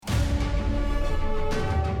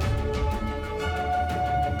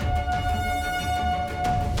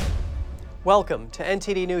Welcome to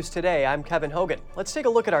NTD News Today. I'm Kevin Hogan. Let's take a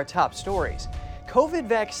look at our top stories. COVID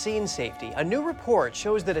vaccine safety. A new report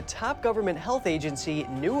shows that a top government health agency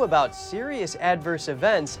knew about serious adverse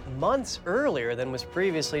events months earlier than was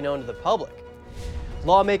previously known to the public.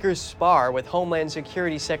 Lawmakers spar with Homeland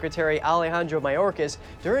Security Secretary Alejandro Mayorkas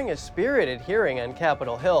during a spirited hearing on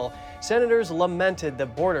Capitol Hill. Senators lamented the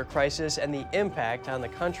border crisis and the impact on the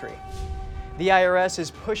country. The IRS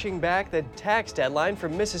is pushing back the tax deadline for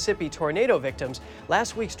Mississippi tornado victims.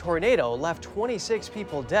 Last week's tornado left 26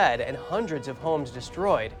 people dead and hundreds of homes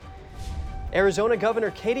destroyed. Arizona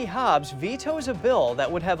Governor Katie Hobbs vetoes a bill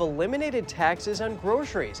that would have eliminated taxes on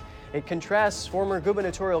groceries. It contrasts former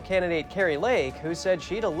gubernatorial candidate Kari Lake, who said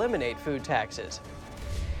she'd eliminate food taxes.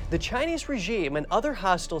 The Chinese regime and other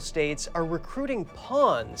hostile states are recruiting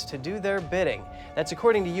pawns to do their bidding. That's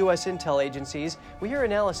according to U.S. intel agencies. We hear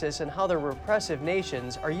analysis on how the repressive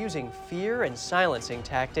nations are using fear and silencing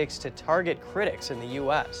tactics to target critics in the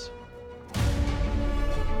U.S.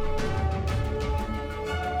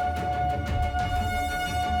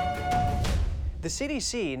 The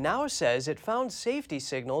CDC now says it found safety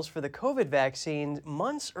signals for the COVID vaccine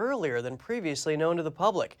months earlier than previously known to the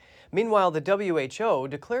public. Meanwhile, the WHO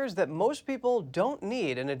declares that most people don't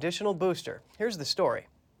need an additional booster. Here's the story.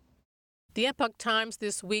 The Epoch Times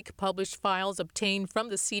this week published files obtained from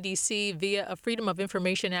the CDC via a Freedom of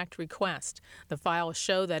Information Act request. The files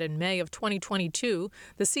show that in May of 2022,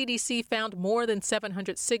 the CDC found more than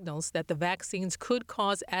 700 signals that the vaccines could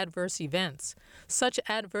cause adverse events. Such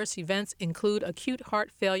adverse events include acute heart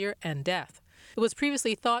failure and death. It was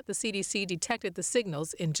previously thought the CDC detected the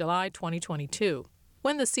signals in July 2022.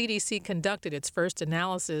 When the CDC conducted its first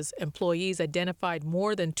analysis, employees identified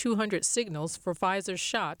more than 200 signals for Pfizer's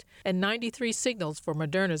shot and 93 signals for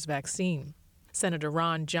Moderna's vaccine. Senator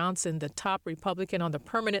Ron Johnson, the top Republican on the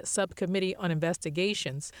Permanent Subcommittee on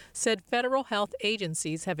Investigations, said federal health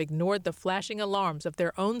agencies have ignored the flashing alarms of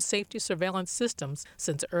their own safety surveillance systems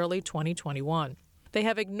since early 2021. They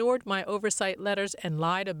have ignored my oversight letters and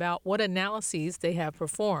lied about what analyses they have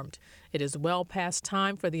performed. It is well past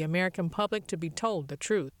time for the American public to be told the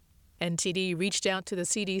truth. NTD reached out to the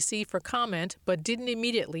CDC for comment but didn't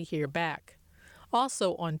immediately hear back.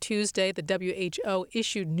 Also on Tuesday, the WHO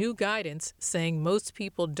issued new guidance saying most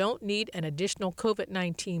people don't need an additional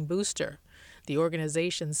COVID-19 booster. The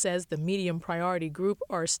organization says the medium priority group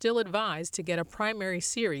are still advised to get a primary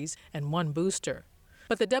series and one booster.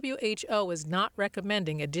 But the WHO is not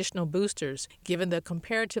recommending additional boosters, given the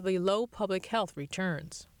comparatively low public health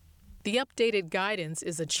returns. The updated guidance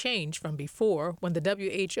is a change from before, when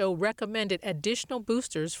the WHO recommended additional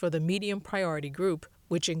boosters for the medium priority group,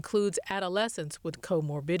 which includes adolescents with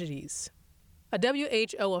comorbidities. A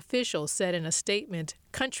WHO official said in a statement,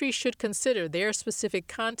 countries should consider their specific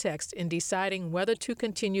context in deciding whether to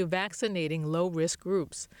continue vaccinating low-risk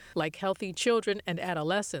groups, like healthy children and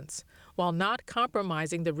adolescents, while not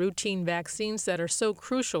compromising the routine vaccines that are so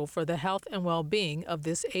crucial for the health and well-being of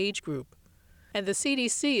this age group. And the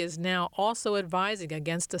CDC is now also advising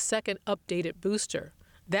against a second updated booster.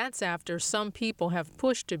 That's after some people have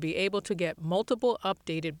pushed to be able to get multiple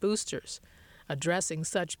updated boosters. Addressing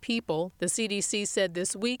such people, the CDC said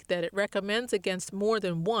this week that it recommends against more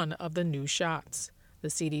than one of the new shots. The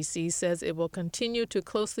CDC says it will continue to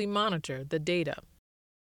closely monitor the data.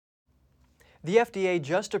 The FDA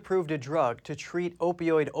just approved a drug to treat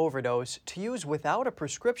opioid overdose to use without a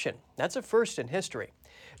prescription. That's a first in history.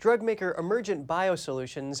 Drug maker Emergent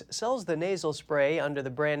Biosolutions sells the nasal spray under the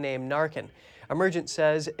brand name Narcan. Emergent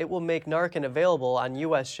says it will make Narcan available on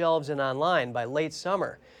U.S. shelves and online by late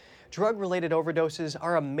summer. Drug-related overdoses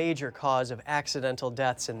are a major cause of accidental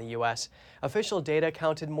deaths in the U.S. Official data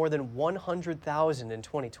counted more than 100,000 in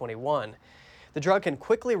 2021. The drug can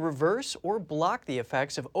quickly reverse or block the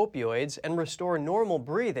effects of opioids and restore normal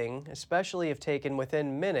breathing, especially if taken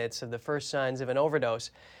within minutes of the first signs of an overdose.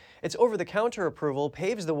 Its over-the-counter approval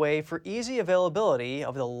paves the way for easy availability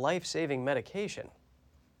of the life-saving medication.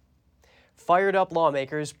 Fired-up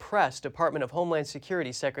lawmakers pressed Department of Homeland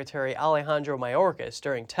Security Secretary Alejandro Mayorkas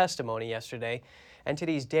during testimony yesterday.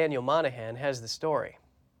 NTD's Daniel Monahan has the story.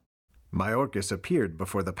 Mayorkas appeared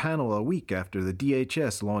before the panel a week after the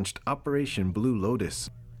DHS launched Operation Blue Lotus.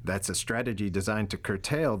 That's a strategy designed to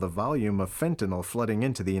curtail the volume of fentanyl flooding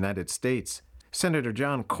into the United States. Senator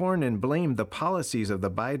John Cornyn blamed the policies of the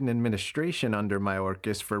Biden administration under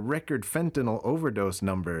Mayorkas for record fentanyl overdose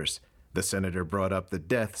numbers. The senator brought up the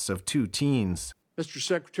deaths of 2 teens. Mr.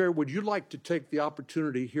 Secretary, would you like to take the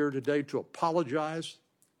opportunity here today to apologize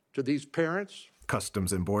to these parents?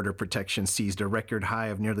 Customs and Border Protection seized a record high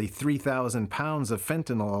of nearly 3,000 pounds of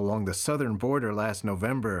fentanyl along the southern border last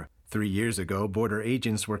November. 3 years ago, border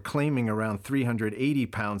agents were claiming around 380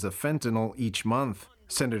 pounds of fentanyl each month.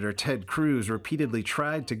 Senator Ted Cruz repeatedly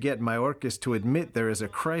tried to get Mayorkas to admit there is a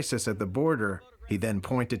crisis at the border. He then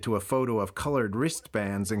pointed to a photo of colored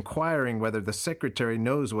wristbands, inquiring whether the secretary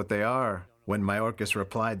knows what they are. When Mayorkas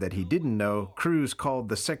replied that he didn't know, Cruz called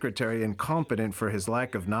the secretary incompetent for his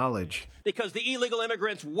lack of knowledge. Because the illegal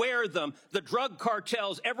immigrants wear them. The drug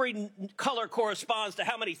cartels, every color corresponds to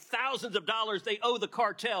how many thousands of dollars they owe the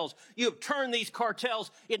cartels. You have turned these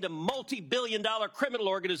cartels into multi-billion-dollar criminal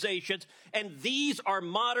organizations, and these are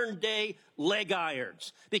modern-day leg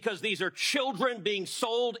irons, because these are children being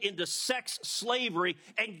sold into sex slavery,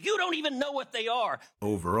 and you don't even know what they are.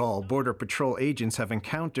 Overall, Border Patrol agents have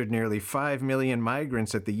encountered nearly 5 million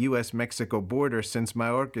migrants at the U.S.-Mexico border since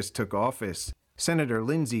Mayorkas took office. Senator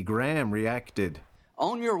Lindsey Graham reacted.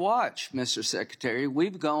 On your watch, Mr. Secretary,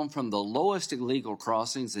 we've gone from the lowest illegal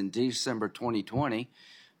crossings in December 2020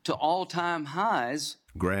 to all-time highs.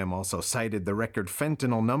 Graham also cited the record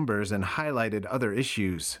fentanyl numbers and highlighted other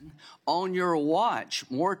issues. On your watch,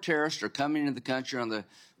 more terrorists are coming into the country on the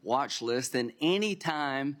watch list than any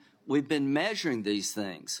time we've been measuring these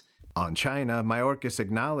things. On China, Mayorkas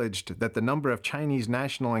acknowledged that the number of Chinese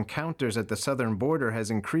national encounters at the southern border has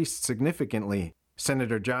increased significantly.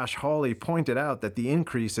 Senator Josh Hawley pointed out that the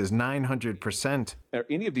increase is 900%. Are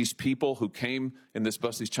any of these people who came in this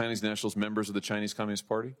bus, these Chinese nationals, members of the Chinese Communist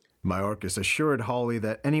Party? Mayorkas assured Hawley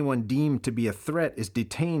that anyone deemed to be a threat is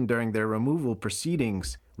detained during their removal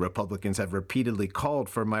proceedings. Republicans have repeatedly called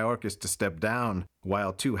for Mayorkas to step down,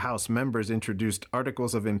 while 2 House members introduced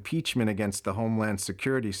articles of impeachment against the Homeland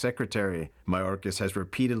Security Secretary. Mayorkas has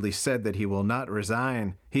repeatedly said that he will not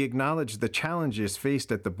resign. He acknowledged the challenges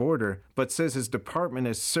faced at the border, but says his department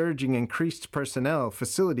is surging increased personnel,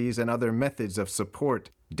 facilities, and other methods of support.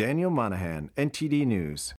 Daniel Monahan, NTD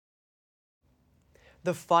News.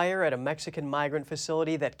 The fire at a Mexican migrant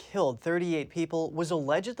facility that killed 38 people was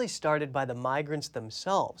allegedly started by the migrants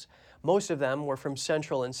themselves. Most of them were from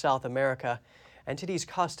Central and South America. NTD's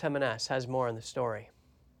Cos Temenes has more on the story.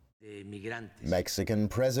 Mexican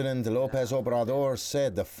President López Obrador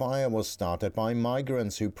said the fire was started by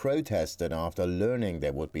migrants who protested after learning they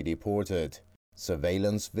would be deported.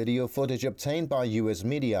 Surveillance video footage obtained by U.S.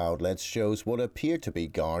 media outlets shows what appeared to be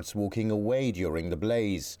guards walking away during the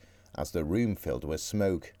blaze, as the room filled with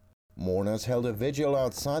smoke. Mourners held a vigil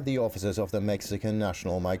outside the offices of the Mexican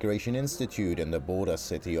National Migration Institute in the border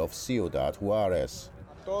city of Ciudad Juárez.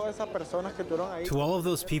 To all of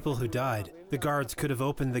those people who died, the guards could have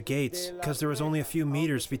opened the gates because there was only a few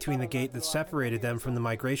meters between the gate that separated them from the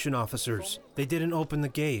migration officers. They didn't open the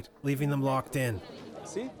gate, leaving them locked in.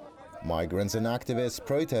 Migrants and activists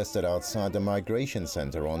protested outside the migration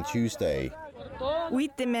center on Tuesday. We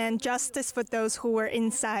demand justice for those who were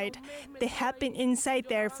inside. They have been inside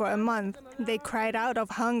there for a month. They cried out of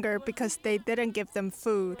hunger because they didn't give them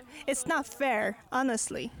food. It's not fair,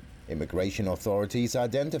 honestly. Immigration authorities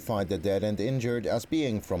identified the dead and injured as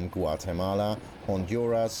being from Guatemala,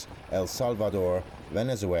 Honduras, El Salvador,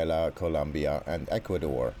 Venezuela, Colombia, and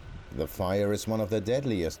Ecuador. The fire is one of the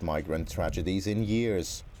deadliest migrant tragedies in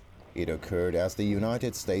years. It occurred as the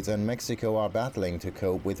United States and Mexico are battling to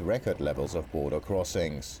cope with record levels of border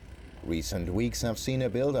crossings. Recent weeks have seen a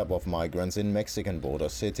buildup of migrants in Mexican border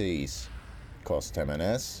cities. Cos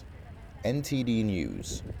Temenes, NTD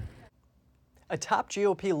News. A top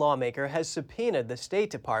GOP lawmaker has subpoenaed the State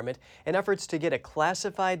Department in efforts to get a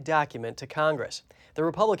classified document to Congress. The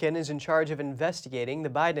Republican is in charge of investigating the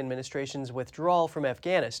Biden administration's withdrawal from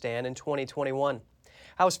Afghanistan in 2021.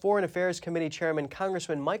 House Foreign Affairs Committee Chairman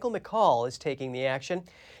Congressman Michael McCaul is taking the action.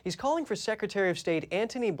 He's calling for Secretary of State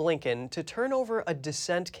Antony Blinken to turn over a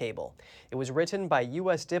dissent cable. It was written by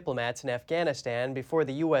U.S. diplomats in Afghanistan before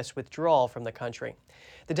the U.S. withdrawal from the country.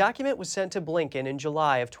 The document was sent to Blinken in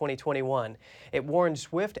July of 2021. It warned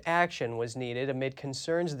swift action was needed amid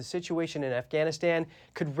concerns the situation in Afghanistan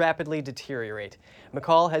could rapidly deteriorate.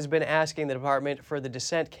 McCaul has been asking the department for the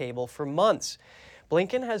dissent cable for months.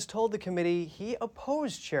 Blinken has told the committee he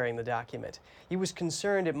opposed sharing the document. He was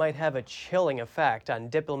concerned it might have a chilling effect on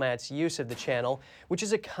diplomats' use of the channel, which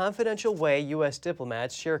is a confidential way U.S.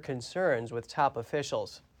 diplomats share concerns with top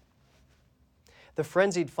officials. The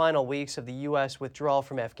frenzied final weeks of the U.S. withdrawal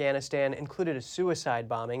from Afghanistan included a suicide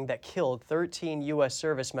bombing that killed 13 U.S.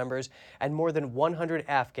 service members and more than 100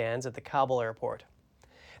 Afghans at the Kabul airport.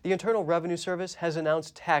 The Internal Revenue Service has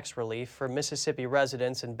announced tax relief for Mississippi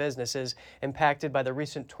residents and businesses impacted by the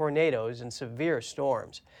recent tornadoes and severe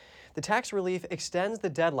storms. The tax relief extends the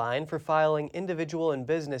deadline for filing individual and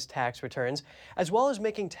business tax returns, as well as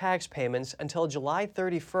making tax payments until July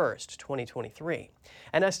 31st, 2023.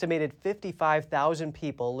 An estimated 55,000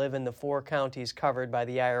 people live in the 4 counties covered by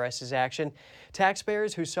the IRS's action.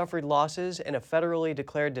 Taxpayers who suffered losses in a federally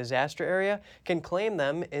declared disaster area can claim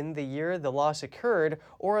them in the year the loss occurred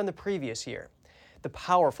or in the previous year. The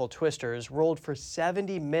powerful Twisters rolled for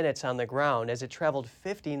 70 minutes on the ground as it traveled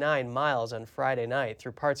 59 miles on Friday night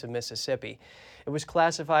through parts of Mississippi. It was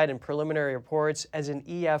classified in preliminary reports as an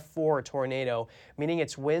EF4 tornado, meaning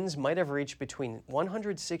its winds might have reached between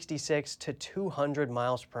 166 to 200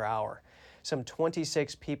 miles per hour. Some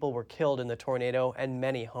 26 people were killed in the tornado and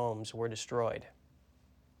many homes were destroyed.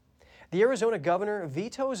 The Arizona governor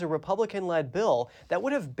vetoes a Republican-led bill that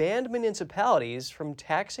would have banned municipalities from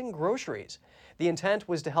taxing groceries. The intent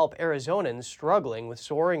was to help Arizonans struggling with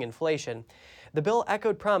soaring inflation. The bill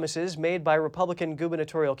echoed promises made by Republican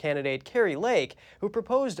gubernatorial candidate Kari Lake, who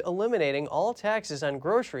proposed eliminating all taxes on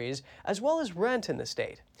groceries as well as rent in the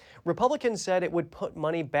state. Republicans said it would put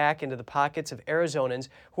money back into the pockets of Arizonans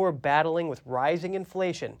who are battling with rising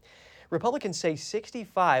inflation. Republicans say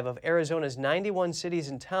 65 of Arizona's 91 cities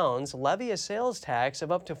and towns levy a sales tax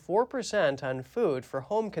of up to 4% on food for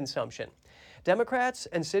home consumption. Democrats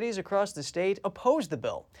and cities across the state opposed the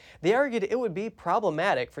bill. They argued it would be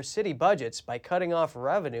problematic for city budgets by cutting off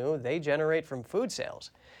revenue they generate from food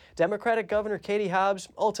sales. Democratic Governor Katie Hobbs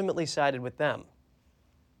ultimately sided with them.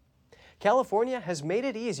 California has made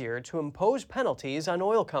it easier to impose penalties on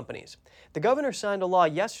oil companies. The governor signed a law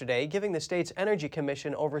yesterday giving the state's Energy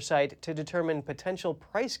Commission oversight to determine potential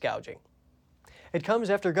price gouging. It comes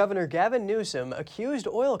after Governor Gavin Newsom accused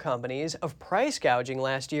oil companies of price gouging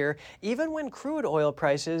last year, even when crude oil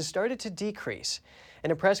prices started to decrease.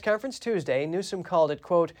 In a press conference Tuesday, Newsom called it,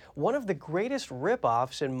 quote, one of the greatest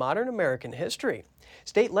rip-offs in modern American history.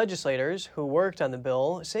 State legislators who worked on the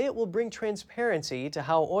bill say it will bring transparency to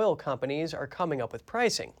how oil companies are coming up with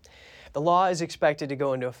pricing. The law is expected to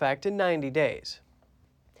go into effect in 90 days.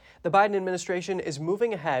 The Biden administration is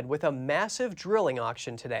moving ahead with a massive drilling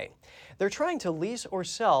auction today. They're trying to lease or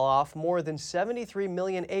sell off more than 73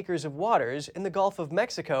 million acres of waters in the Gulf of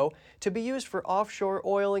Mexico to be used for offshore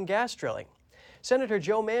oil and gas drilling. Senator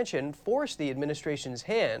Joe Manchin forced the administration's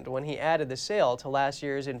hand when he added the sale to last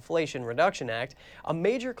year's Inflation Reduction Act, a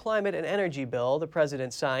major climate and energy bill the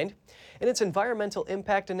president signed. In its environmental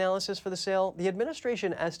impact analysis for the sale, the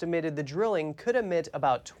administration estimated the drilling could emit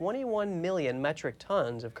about 21 million metric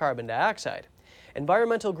tons of carbon dioxide.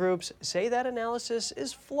 Environmental groups say that analysis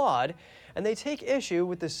is flawed, and they take issue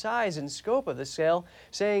with the size and scope of the sale,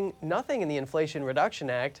 saying nothing in the Inflation Reduction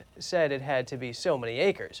Act said it had to be so many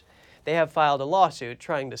acres. They have filed a lawsuit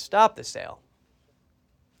trying to stop the sale.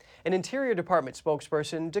 An Interior Department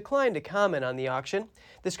spokesperson declined to comment on the auction.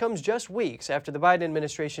 This comes just weeks after the Biden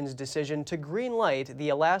administration's decision to green-light the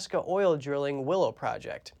Alaska oil drilling Willow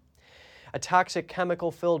project. A toxic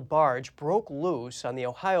chemical-filled barge broke loose on the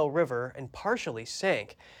Ohio River and partially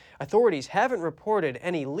sank. Authorities haven't reported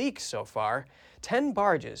any leaks so far. 10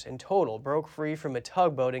 barges in total broke free from a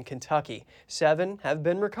tugboat in Kentucky. 7 have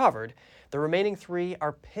been recovered. The remaining 3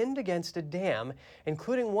 are pinned against a dam,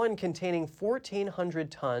 including one containing 1,400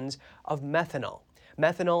 tons of methanol.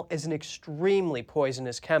 Methanol is an extremely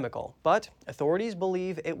poisonous chemical, but authorities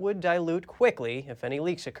believe it would dilute quickly if any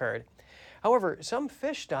leaks occurred. However, some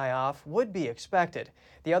fish die-off would be expected.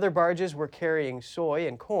 The other barges were carrying soy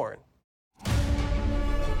and corn.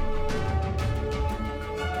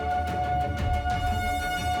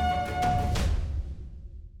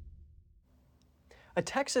 A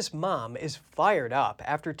Texas mom is fired up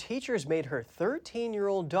after teachers made her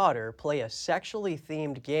 13-year-old daughter play a sexually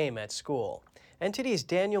themed game at school. NTD's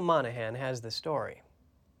Daniel Monahan has the story.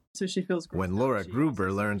 So she feels great. When Laura Gruber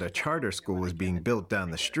learned a charter school was being built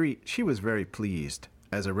down the street, she was very pleased.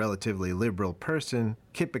 As a relatively liberal person,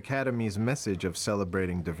 KIPP Academy's message of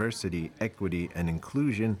celebrating diversity, equity, and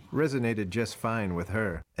inclusion resonated just fine with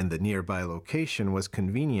her, and the nearby location was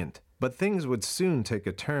convenient. But things would soon take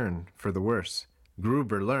a turn for the worse.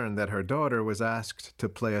 Gruber learned that her daughter was asked to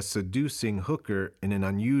play a seducing hooker in an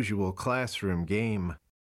unusual classroom game.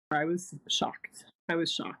 I was shocked.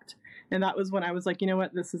 And that was when I was like, you know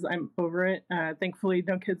what, I'm over it. Thankfully,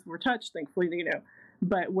 no kids were touched, thankfully,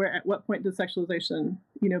 but at what point does sexualization,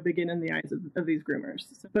 begin in the eyes of these groomers?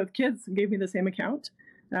 So both kids gave me the same account.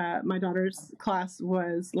 My daughter's class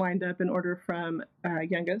was lined up in order from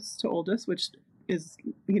youngest to oldest, which is,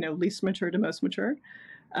 least mature to most mature.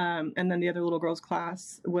 And then the other little girl's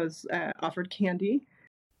class was offered candy.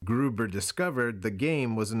 Gruber discovered the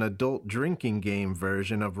game was an adult drinking game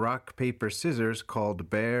version of rock, paper, scissors called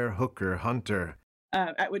Bear, Hooker, Hunter.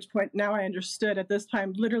 At which point, now I understood. At this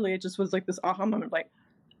time, literally, it just was like this aha moment, like,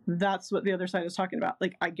 that's what the other side is talking about.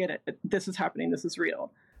 Like, I get it. This is happening. This is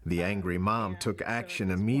real. The angry mom took action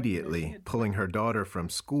immediately, pulling her daughter from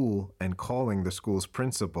school and calling the school's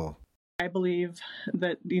principal. I believe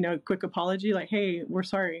that, quick apology, like, hey, we're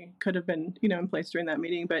sorry, could have been, in place during that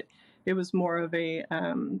meeting, but it was more of a,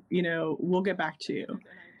 we'll get back to you.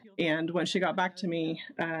 And when she got back to me,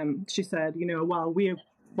 she said, while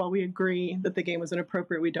we agree that the game was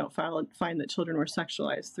inappropriate, we don't find that children were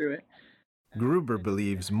sexualized through it. Gruber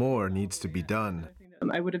believes more needs to be done.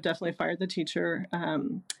 I would have definitely fired the teacher,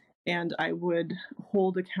 and I would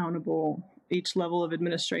hold accountable each level of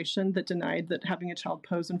administration that denied that having a child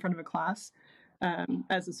pose in front of a class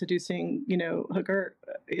as a seducing, hooker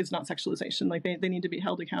is not sexualization. Like, they need to be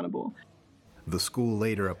held accountable. The school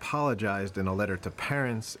later apologized in a letter to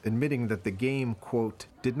parents, admitting that the game, quote,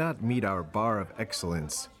 did not meet our bar of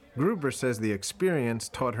excellence. Gruber says the experience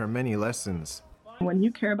taught her many lessons. When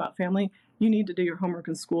you care about family, you need to do your homework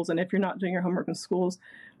in schools. And if you're not doing your homework in schools,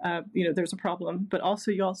 there's a problem. But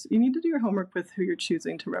also, you need to do your homework with who you're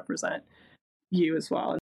choosing to represent you as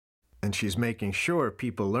well. And she's making sure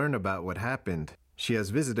people learn about what happened. She has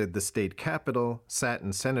visited the state capitol, sat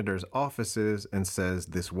in senators' offices, and says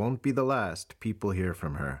this won't be the last people hear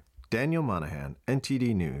from her. Daniel Monahan,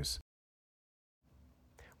 NTD News.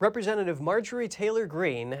 Representative Marjorie Taylor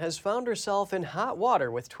Greene has found herself in hot water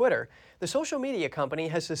with Twitter. The social media company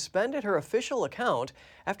has suspended her official account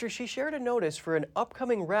after she shared a notice for an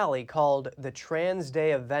upcoming rally called the Trans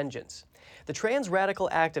Day of Vengeance. The Trans Radical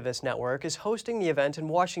Activist Network is hosting the event in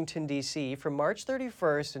Washington, D.C. from March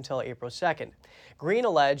 31st until April 2nd. Greene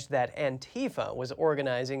alleged that Antifa was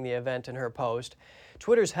organizing the event in her post.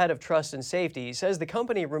 Twitter's head of trust and safety says the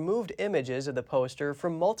company removed images of the poster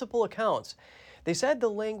from multiple accounts. They said the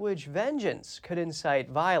language vengeance could incite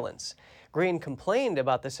violence. Greene complained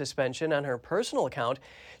about the suspension on her personal account.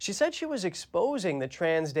 She said she was exposing the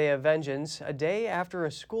Trans Day of Vengeance a day after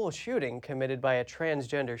a school shooting committed by a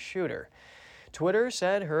transgender shooter. Twitter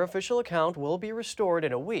said her official account will be restored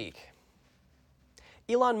in a week.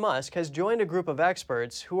 Elon Musk has joined a group of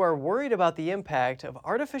experts who are worried about the impact of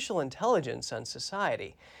artificial intelligence on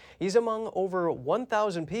society. He's among over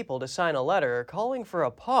 1,000 people to sign a letter calling for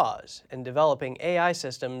a pause in developing AI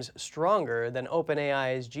systems stronger than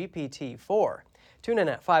OpenAI's GPT-4. Tune in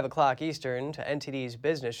at 5 o'clock Eastern to NTD's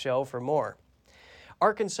Business Show for more.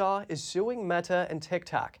 Arkansas is suing Meta and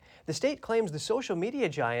TikTok. The state claims the social media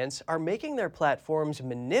giants are making their platforms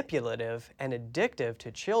manipulative and addictive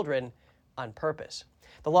to children on purpose.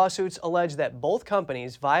 The lawsuits allege that both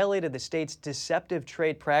companies violated the state's Deceptive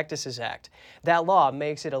Trade Practices Act. That law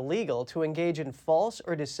makes it illegal to engage in false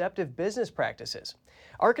or deceptive business practices.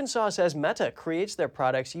 Arkansas says Meta creates their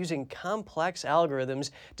products using complex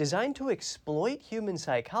algorithms designed to exploit human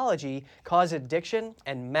psychology, cause addiction,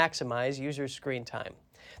 and maximize user screen time.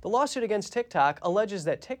 The lawsuit against TikTok alleges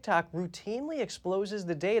that TikTok routinely exposes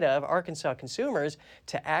the data of Arkansas consumers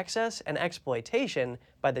to access and exploitation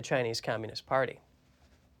by the Chinese Communist Party.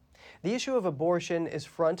 The issue of abortion is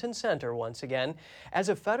front and center once again, as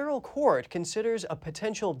a federal court considers a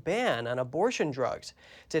potential ban on abortion drugs.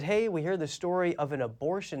 Today, we hear the story of an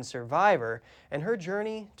abortion survivor and her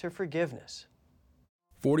journey to forgiveness.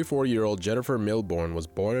 44-year-old Jennifer Milbourne was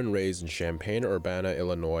born and raised in Champaign-Urbana,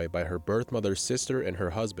 Illinois by her birth mother's sister and her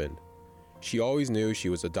husband. She always knew she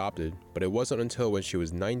was adopted, but it wasn't until when she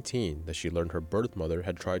was 19 that she learned her birth mother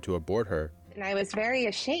had tried to abort her. And I was very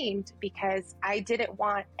ashamed because I didn't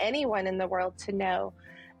want anyone in the world to know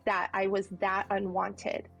that I was that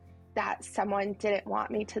unwanted, that someone didn't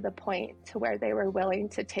want me to the point to where they were willing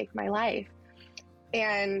to take my life.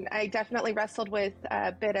 And I definitely wrestled with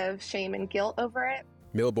a bit of shame and guilt over it.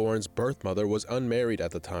 Milbourne's birth mother was unmarried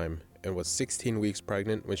at the time and was 16 weeks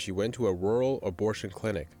pregnant when she went to a rural abortion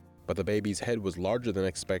clinic. But the baby's head was larger than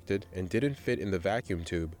expected and didn't fit in the vacuum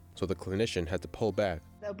tube, so the clinician had to pull back.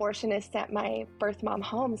 The abortionist sent my birth mom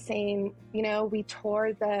home saying, we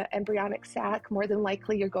tore the embryonic sac, more than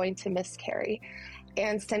likely you're going to miscarry.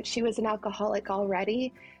 And since she was an alcoholic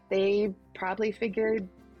already, they probably figured,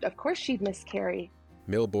 of course she'd miscarry.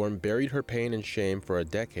 Milbourne buried her pain and shame for a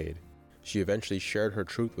decade. She eventually shared her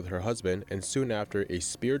truth with her husband, and soon after, a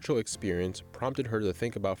spiritual experience prompted her to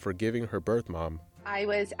think about forgiving her birth mom. I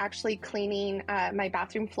was actually cleaning my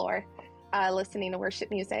bathroom floor, listening to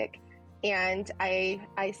worship music, and I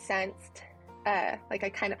sensed,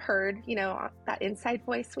 I kind of heard, that inside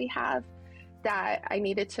voice we have, that I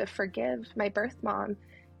needed to forgive my birth mom.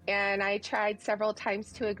 And I tried several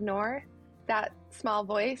times to ignore that small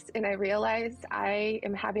voice, and I realized I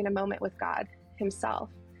am having a moment with God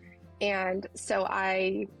himself. And so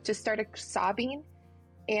I just started sobbing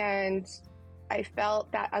And I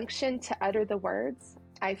felt that unction to utter the words,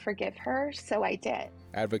 I forgive her, so I did.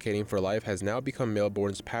 Advocating for life has now become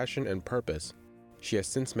Milbourne's passion and purpose. She has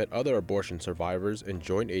since met other abortion survivors and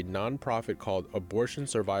joined a nonprofit called Abortion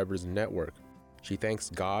Survivors Network. She thanks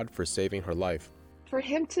God for saving her life. For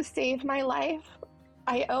him to save my life,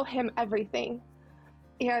 I owe him everything.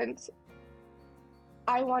 And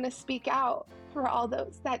I want to speak out for all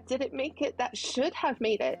those that didn't make it, that should have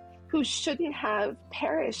made it, who shouldn't have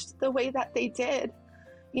perished the way that they did.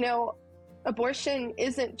 You know, abortion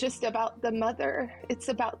isn't just about the mother, it's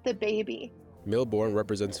about the baby. Milbourne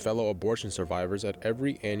represents fellow abortion survivors at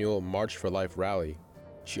every annual March for Life rally.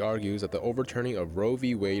 She argues that the overturning of Roe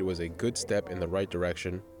v. Wade was a good step in the right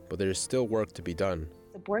direction, but there is still work to be done.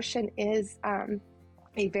 Abortion is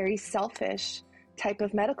a very selfish type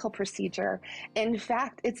of medical procedure. In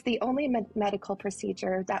fact, it's the only medical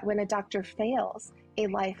procedure that when a doctor fails, a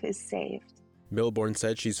life is saved. Milbourne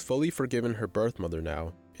said she's fully forgiven her birth mother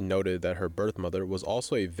now, and noted that her birth mother was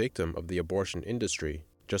also a victim of the abortion industry,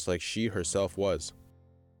 just like she herself was.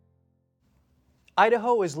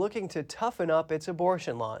 Idaho is looking to toughen up its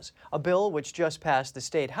abortion laws. A bill which just passed the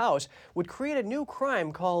state house would create a new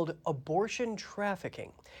crime called abortion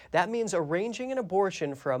trafficking. That means arranging an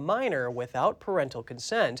abortion for a minor without parental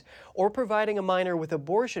consent or providing a minor with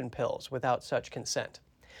abortion pills without such consent.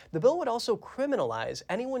 The bill would also criminalize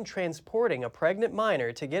anyone transporting a pregnant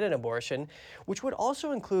minor to get an abortion, which would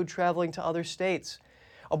also include traveling to other states.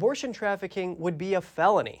 Abortion trafficking would be a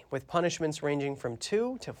felony, with punishments ranging from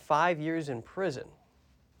 2 to 5 years in prison.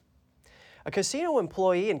 A casino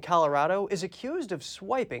employee in Colorado is accused of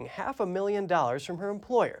swiping $500,000 from her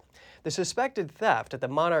employer. The suspected theft at the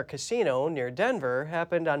Monarch Casino near Denver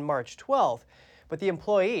happened on March 12th, but the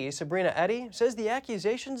employee, Sabrina Eddy, says the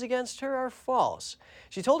accusations against her are false.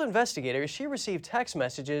 She told investigators she received text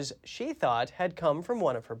messages she thought had come from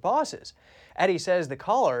one of her bosses. Eddy says the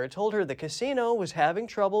caller told her the casino was having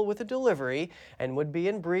trouble with a delivery and would be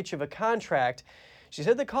in breach of a contract. She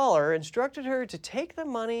said the caller instructed her to take the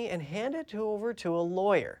money and hand it over to a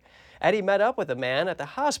lawyer. Eddy met up with the man at the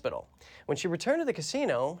hospital. When she returned to the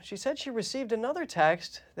casino, she said she received another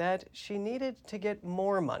text that she needed to get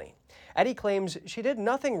more money. Eddy claims she did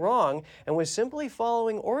nothing wrong and was simply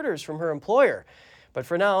following orders from her employer. But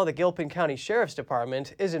for now, the Gilpin County Sheriff's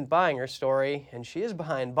Department isn't buying her story, and she is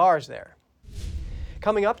behind bars there.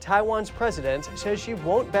 Coming up, Taiwan's president says she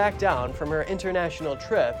won't back down from her international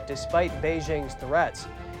trip despite Beijing's threats.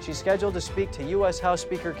 She's scheduled to speak to U.S. House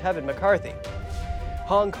Speaker Kevin McCarthy.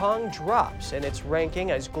 Hong Kong drops in its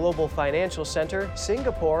ranking as global financial center.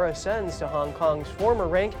 Singapore ascends to Hong Kong's former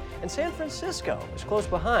rank, and San Francisco is close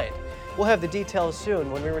behind. We'll have the details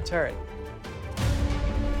soon when we return.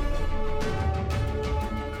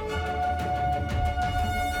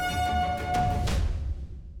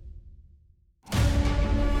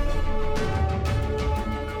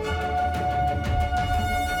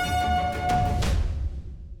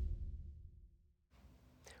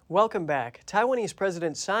 Welcome back. Taiwanese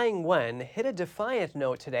President Tsai Ing-wen hit a defiant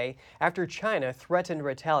note today after China threatened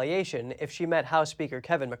retaliation if she met House Speaker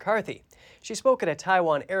Kevin McCarthy. She spoke at a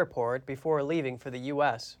Taiwan airport before leaving for the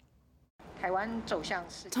U.S.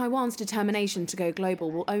 Taiwan's determination to go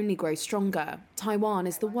global will only grow stronger. Taiwan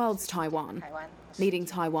is the world's Taiwan. Leading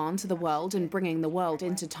Taiwan to the world and bringing the world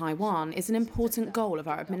into Taiwan is an important goal of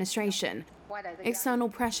our administration. External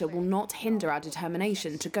pressure will not hinder our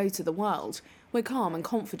determination to go to the world. We're calm and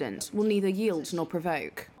confident, will neither yield nor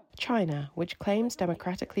provoke. China, which claims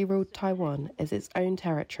democratically ruled Taiwan as its own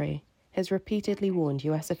territory, has repeatedly warned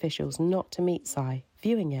US officials not to meet Tsai,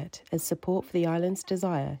 viewing it as support for the island's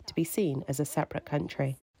desire to be seen as a separate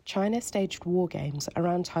country. China staged war games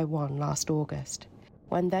around Taiwan last August,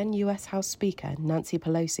 when then US House Speaker Nancy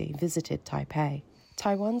Pelosi visited Taipei.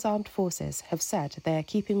 Taiwan's armed forces have said they are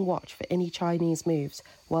keeping watch for any Chinese moves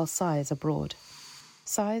while Tsai is abroad.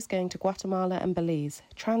 Tsai is going to Guatemala and Belize,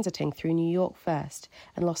 transiting through New York first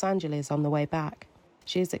and Los Angeles on the way back.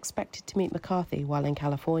 She is expected to meet McCarthy while in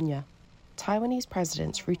California. Taiwanese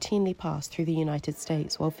presidents routinely pass through the United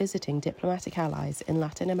States while visiting diplomatic allies in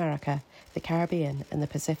Latin America, the Caribbean and the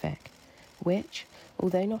Pacific, which,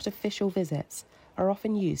 although not official visits, are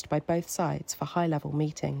often used by both sides for high-level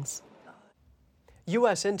meetings.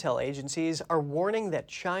 U.S. intel agencies are warning that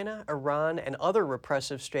China, Iran, and other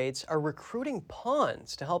repressive states are recruiting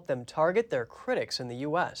pawns to help them target their critics in the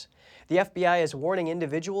U.S. The FBI is warning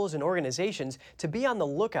individuals and organizations to be on the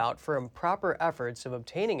lookout for improper efforts of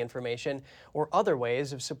obtaining information or other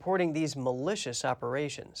ways of supporting these malicious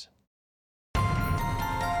operations.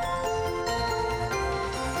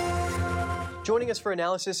 Joining us for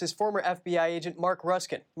analysis is former FBI agent Mark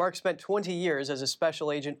Ruskin. Mark spent 20 years as a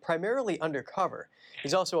special agent, primarily undercover.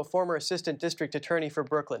 He's also a former assistant district attorney for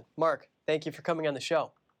Brooklyn. Mark, thank you for coming on the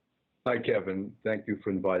show. Hi, Kevin. Thank you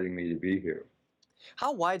for inviting me to be here.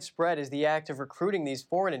 How widespread is the act of recruiting these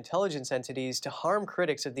foreign intelligence entities to harm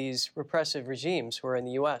critics of these repressive regimes who are in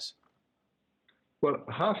the U.S.? Well,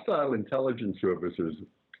 hostile intelligence services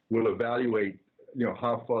will evaluate,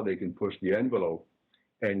 how far they can push the envelope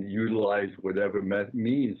and utilize whatever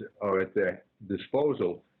means are at their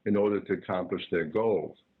disposal in order to accomplish their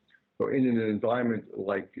goals. So in an environment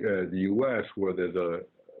like the U.S., where there's a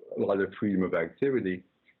lot of freedom of activity,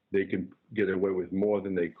 they can get away with more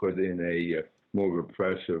than they could in a more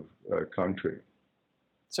repressive country.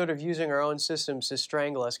 Sort of using our own systems to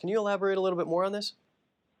strangle us. Can you elaborate a little bit more on this?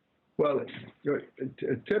 Well,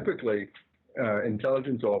 typically,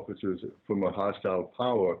 intelligence officers from a hostile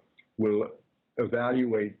power will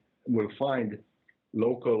find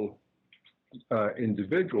local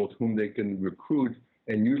individuals whom they can recruit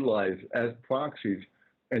and utilize as proxies,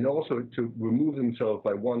 and also to remove themselves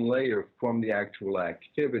by one layer from the actual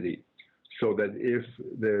activity, so that if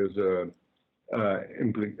there's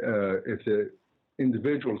if the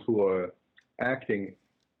individuals who are acting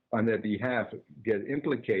on their behalf get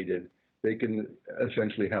implicated, they can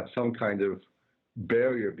essentially have some kind of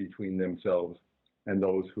barrier between themselves and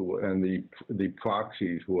those the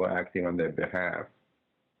proxies who are acting on their behalf.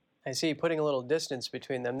 I see, putting a little distance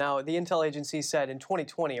between them. Now, the intel agency said in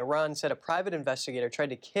 2020, Iran said a private investigator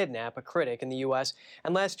tried to kidnap a critic in the U.S.,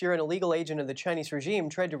 and last year an illegal agent of the Chinese regime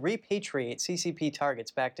tried to repatriate CCP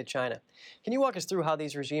targets back to China. Can you walk us through how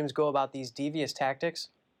these regimes go about these devious tactics?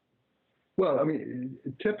 Well, I mean,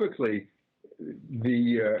 typically,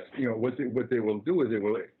 what they will do is they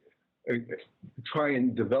will try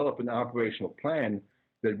and develop an operational plan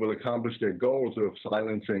that will accomplish their goals of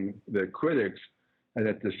silencing their critics, and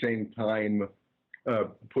at the same time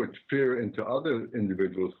put fear into other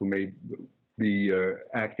individuals who may be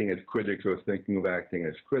acting as critics or thinking of acting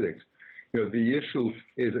as critics. The issue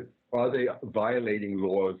is, are they violating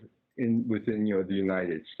laws within the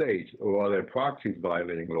United States, or are their proxies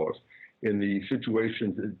violating laws? In the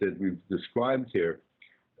situations that we've described here,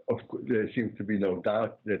 there seems to be no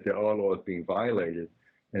doubt that there are laws being violated,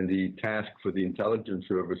 and the task for the intelligence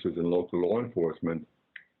services and local law enforcement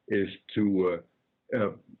is to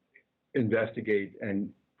investigate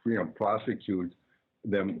and prosecute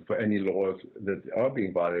them for any laws that are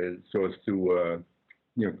being violated, so as to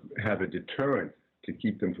have a deterrent to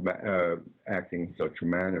keep them from acting in such a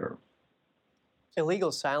manner.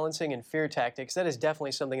 Illegal silencing and fear tactics, that is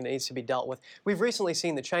definitely something that needs to be dealt with. We've recently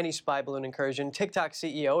seen the Chinese spy balloon incursion. TikTok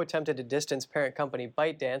CEO attempted to distance parent company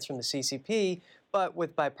ByteDance from the CCP, but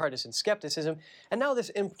with bipartisan skepticism. And now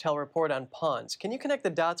this intel report on pawns. Can you connect the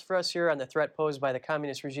dots for us here on the threat posed by the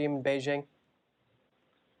communist regime in Beijing?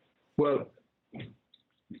 Well,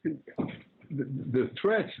 the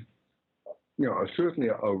threats, are certainly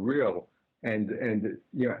are real, and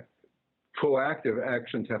proactive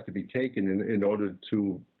actions have to be taken in order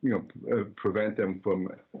to prevent them from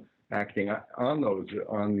acting on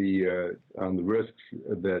the risks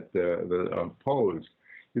that are posed.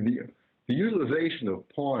 The utilization of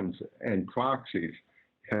pawns and proxies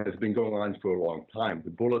has been going on for a long time.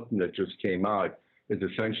 The bulletin that just came out is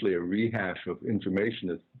essentially a rehash of information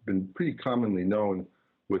that's been pretty commonly known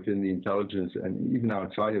within the intelligence and even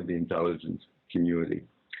outside of the intelligence community.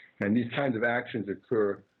 And these kinds of actions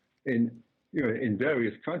occur in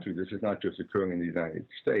various countries. This is not just occurring in the United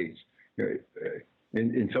States.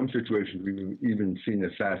 In some situations, we've even seen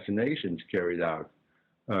assassinations carried out,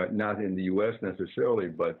 not in the U.S. necessarily,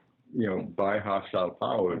 but by hostile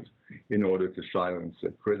powers in order to silence the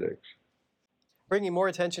critics. Bringing more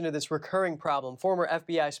attention to this recurring problem, former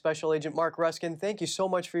FBI Special Agent Mark Ruskin, thank you so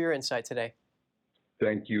much for your insight today.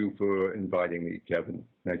 Thank you for inviting me, Kevin.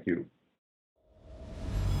 Thank you.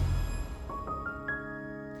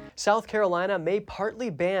 South Carolina may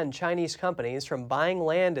partly ban Chinese companies from buying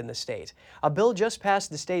land in the state. A bill just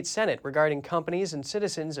passed the state Senate regarding companies and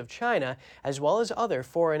citizens of China, as well as other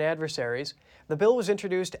foreign adversaries. The bill was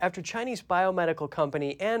introduced after Chinese biomedical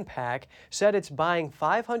company Anpak said it's buying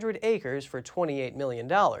 500 acres for $28 million.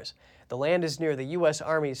 The land is near the U.S.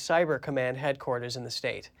 Army's Cyber Command headquarters in the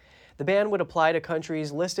state. The ban would apply to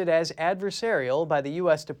countries listed as adversarial by the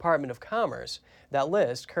U.S. Department of Commerce. That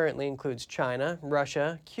list currently includes China,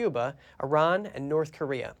 Russia, Cuba, Iran, and North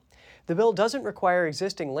Korea. The bill doesn't require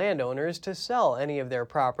existing landowners to sell any of their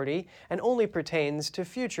property and only pertains to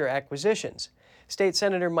future acquisitions. State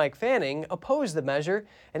Senator Mike Fanning opposed the measure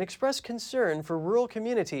and expressed concern for rural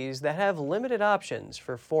communities that have limited options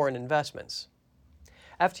for foreign investments.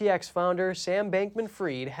 FTX founder Sam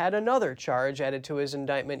Bankman-Fried had another charge added to his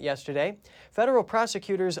indictment yesterday. Federal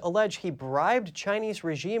prosecutors allege he bribed Chinese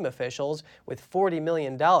regime officials with $40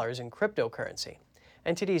 million in cryptocurrency.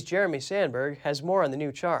 NTD's Jeremy Sandberg has more on the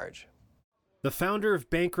new charge. The founder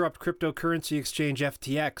of bankrupt cryptocurrency exchange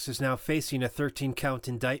FTX is now facing a 13-count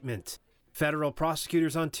indictment. Federal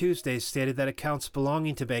prosecutors on Tuesday stated that accounts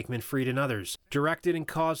belonging to Bankman-Fried and others directed and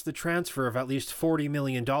caused the transfer of at least $40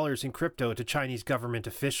 million in crypto to Chinese government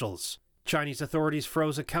officials. Chinese authorities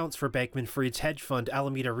froze accounts for Bankman-Fried's hedge fund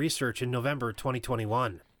Alameda Research in November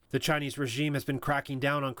 2021. The Chinese regime has been cracking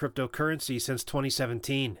down on cryptocurrency since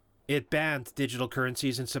 2017. It banned digital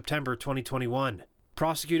currencies in September 2021.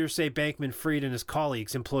 Prosecutors say Bankman-Fried and his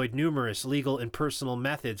colleagues employed numerous legal and personal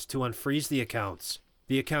methods to unfreeze the accounts.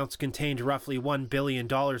 The accounts contained roughly $1 billion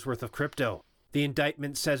worth of crypto. The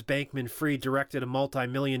indictment says Bankman-Fried directed a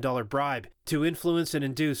multi-million-dollar bribe to influence and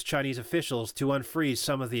induce Chinese officials to unfreeze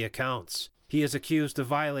some of the accounts. He is accused of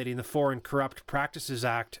violating the Foreign Corrupt Practices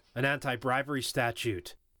Act, an anti-bribery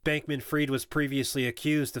statute. Bankman-Fried was previously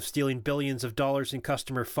accused of stealing billions of dollars in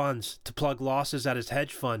customer funds to plug losses at his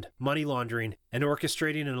hedge fund, money laundering, and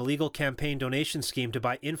orchestrating an illegal campaign donation scheme to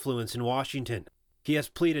buy influence in Washington. He has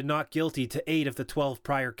pleaded not guilty to 8 of the 12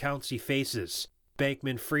 prior counts he faces.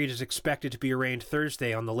 Bankman-Fried is expected to be arraigned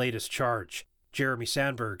Thursday on the latest charge. Jeremy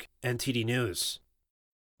Sandberg, NTD News.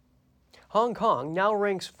 Hong Kong now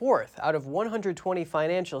ranks 4th out of 120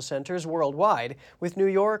 financial centers worldwide, with New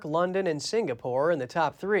York, London, and Singapore in the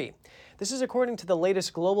top 3. This is according to the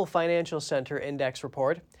latest Global Financial Center Index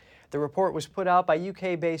report. The report was put out by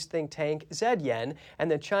UK-based think tank Zedyen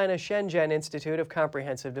and the China Shenzhen Institute of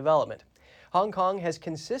Comprehensive Development. Hong Kong has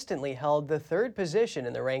consistently held the 3rd position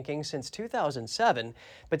in the ranking since 2007,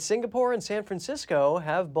 but Singapore and San Francisco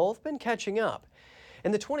have both been catching up.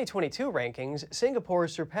 In the 2022 rankings, Singapore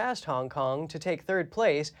surpassed Hong Kong to take 3rd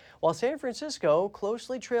place, while San Francisco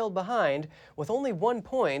closely trailed behind, with only 1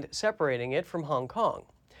 point separating it from Hong Kong.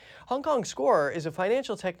 Hong Kong's score as a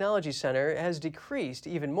financial technology center has decreased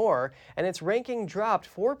even more, and its ranking dropped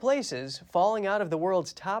 4 places, falling out of the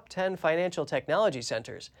world's top 10 financial technology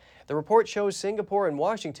centers. The report shows Singapore and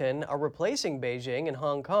Washington are replacing Beijing and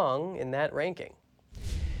Hong Kong in that ranking.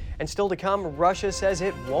 And still to come, Russia says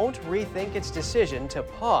it won't rethink its decision to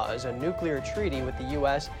pause a nuclear treaty with the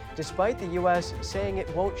U.S., despite the U.S. saying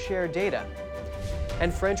it won't share data.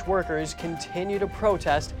 And French workers continue to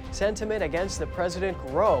protest. Sentiment against the president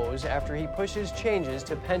grows after he pushes changes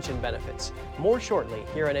to pension benefits. More shortly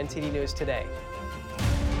here on NTD News Today.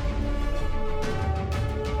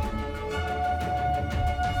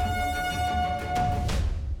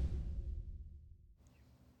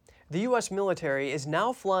 The U.S. military is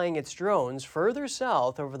now flying its drones further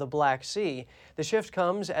south over the Black Sea. The shift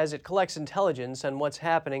comes as it collects intelligence on what's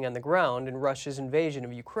happening on the ground in Russia's invasion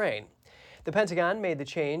of Ukraine. The Pentagon made the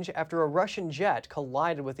change after a Russian jet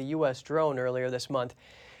collided with a U.S. drone earlier this month.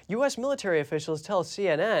 U.S. military officials tell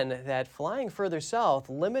CNN that flying further south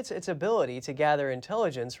limits its ability to gather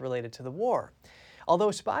intelligence related to the war, although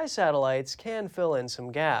spy satellites can fill in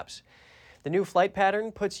some gaps. The new flight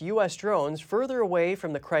pattern puts U.S. drones further away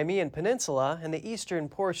from the Crimean Peninsula and the eastern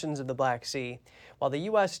portions of the Black Sea. While the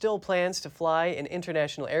U.S. still plans to fly in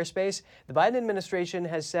international airspace, the Biden administration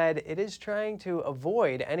has said it is trying to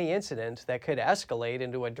avoid any incident that could escalate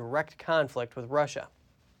into a direct conflict with Russia.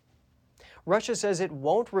 Russia says it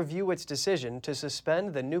won't review its decision to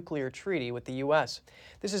suspend the nuclear treaty with the U.S.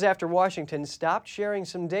 This is after Washington stopped sharing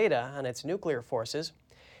some data on its nuclear forces.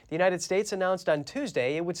 The United States announced on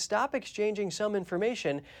Tuesday it would stop exchanging some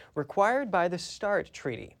information required by the START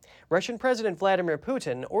treaty. Russian President Vladimir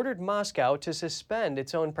Putin ordered Moscow to suspend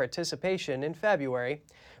its own participation in February.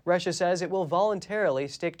 Russia says it will voluntarily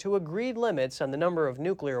stick to agreed limits on the number of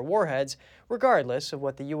nuclear warheads, regardless of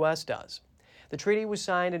what the U.S. does. The treaty was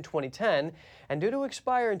signed in 2010 and due to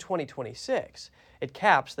expire in 2026. It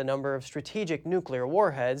caps the number of strategic nuclear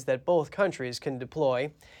warheads that both countries can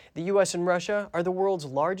deploy. The U.S. and Russia are the world's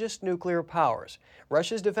largest nuclear powers.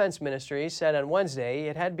 Russia's defense ministry said on Wednesday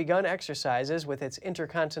it had begun exercises with its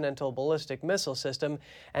intercontinental ballistic missile system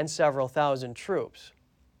and several thousand troops.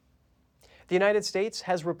 The United States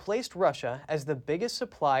has replaced Russia as the biggest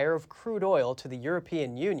supplier of crude oil to the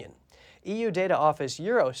European Union. EU data office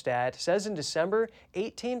Eurostat says in December,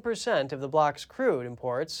 18% of the bloc's crude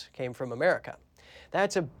imports came from America.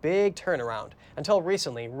 That's a big turnaround. Until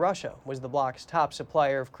recently, Russia was the bloc's top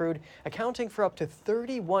supplier of crude, accounting for up to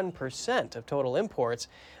 31% of total imports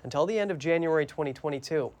until the end of January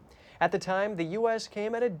 2022. At the time, the U.S.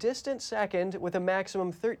 came at a distant second with a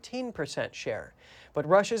maximum 13% share. But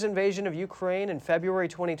Russia's invasion of Ukraine in February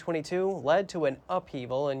 2022 led to an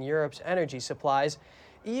upheaval in Europe's energy supplies.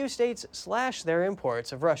 EU states slashed their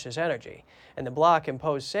imports of Russia's energy, and the bloc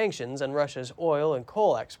imposed sanctions on Russia's oil and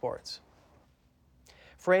coal exports.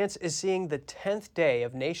 France is seeing the 10th day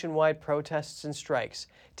of nationwide protests and strikes.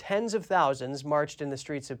 Tens of thousands marched in the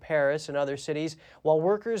streets of Paris and other cities while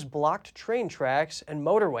workers blocked train tracks and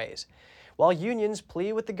motorways. While unions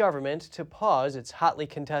plead with the government to pause its hotly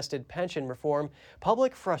contested pension reform,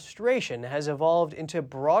 public frustration has evolved into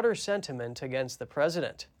broader sentiment against the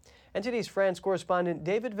president. NTD's France correspondent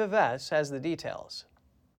David Vives has the details.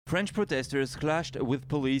 French protesters clashed with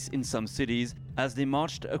police in some cities as they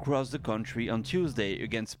marched across the country on Tuesday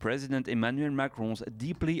against President Emmanuel Macron's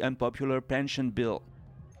deeply unpopular pension bill.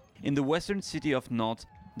 In the western city of Nantes,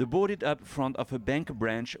 the boarded-up front of a bank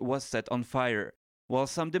branch was set on fire, while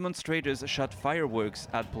some demonstrators shot fireworks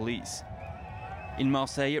at police. In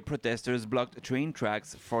Marseille, protesters blocked train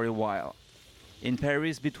tracks for a while. In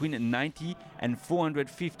Paris, between 90 and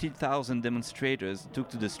 450,000 demonstrators took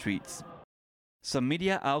to the streets. Some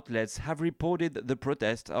media outlets have reported the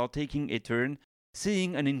protests are taking a turn,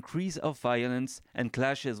 seeing an increase of violence and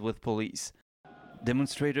clashes with police.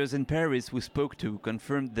 Demonstrators in Paris we spoke to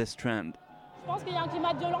confirmed this trend.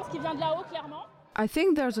 I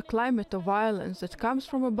think there's a climate of violence that comes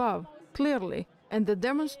from above, clearly, and the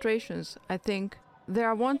demonstrations, I think, they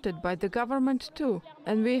are wanted by the government too,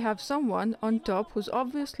 and we have someone on top who's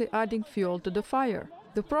obviously adding fuel to the fire.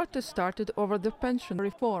 The protest started over the pension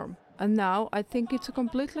reform, and now I think it's a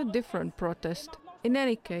completely different protest. In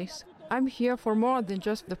any case, I'm here for more than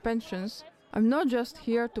just the pensions. I'm not just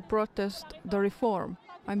here to protest the reform.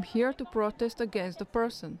 I'm here to protest against the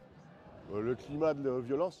person.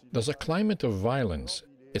 There's a climate of violence.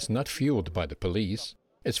 It's not fueled by the police.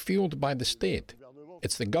 It's fueled by the state.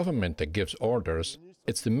 It's the government that gives orders.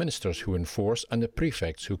 It's the ministers who enforce and the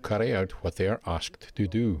prefects who carry out what they are asked to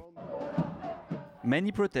do.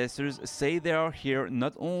 Many protesters say they are here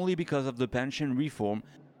not only because of the pension reform,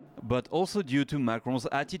 but also due to Macron's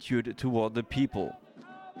attitude toward the people.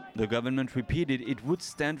 The government repeated it would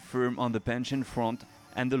stand firm on the pension front,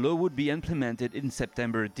 and the law would be implemented in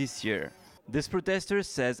September this year. This protester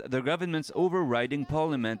says the government's overriding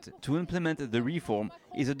parliament to implement the reform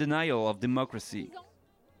is a denial of democracy.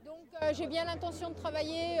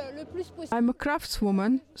 I'm a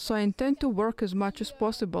craftswoman, so I intend to work as much as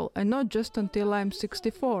possible, and not just until I'm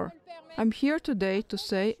 64. I'm here today to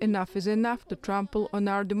say enough is enough to trample on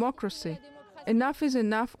our democracy. Enough is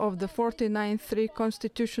enough of the 49-3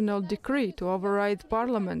 constitutional decree to override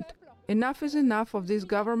parliament. Enough is enough of this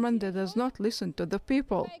government that does not listen to the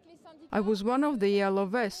people. I was one of the yellow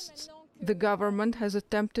vests. The government has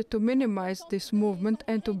attempted to minimize this movement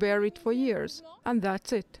and to bury it for years, and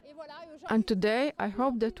that's it. And today, I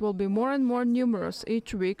hope that will be more and more numerous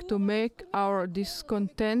each week to make our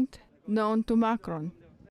discontent known to Macron.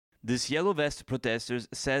 This Yellow Vest protesters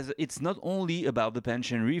says it's not only about the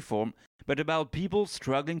pension reform, but about people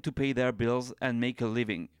struggling to pay their bills and make a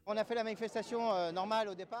living. At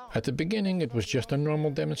the beginning, it was just a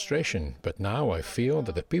normal demonstration, but now I feel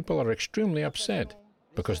that the people are extremely upset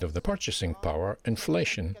because of the purchasing power,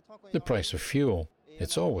 inflation, the price of fuel.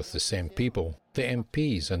 It's always the same people, the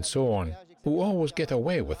MPs and so on, who always get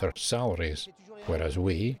away with their salaries, whereas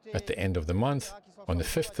we, at the end of the month, on the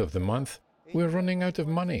 5th of the month, we're running out of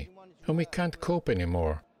money, and we can't cope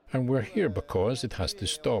anymore, and we're here because it has to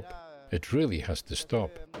stop. It really has to stop.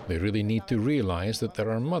 They really need to realize that there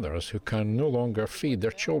are mothers who can no longer feed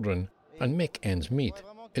their children and make ends meet.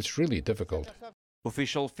 It's really difficult.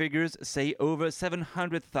 Official figures say over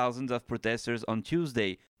 700,000 of protesters on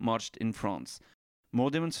Tuesday marched in France. More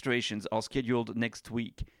demonstrations are scheduled next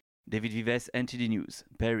week. David Vives, NTD News,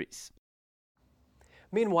 Paris.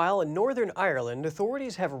 Meanwhile, in Northern Ireland,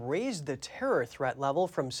 authorities have raised the terror threat level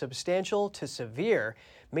from substantial to severe,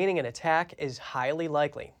 meaning an attack is highly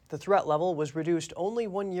likely. The threat level was reduced only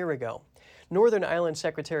 1 year ago. Northern Ireland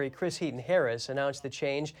Secretary Chris Heaton-Harris announced the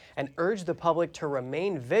change and urged the public to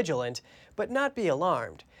remain vigilant, but not be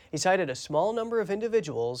alarmed. He cited a small number of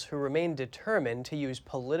individuals who remain determined to use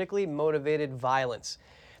politically motivated violence.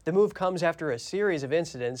 The move comes after a series of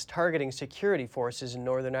incidents targeting security forces in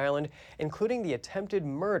Northern Ireland, including the attempted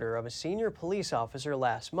murder of a senior police officer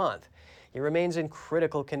last month. He remains in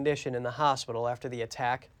critical condition in the hospital after the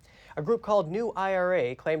attack. A group called New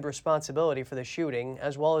IRA claimed responsibility for the shooting,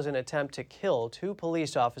 as well as an attempt to kill 2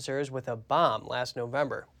 police officers with a bomb last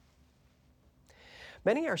November.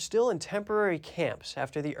 Many are still in temporary camps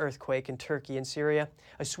after the earthquake in Turkey and Syria.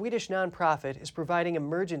 A Swedish nonprofit is providing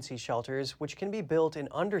emergency shelters which can be built in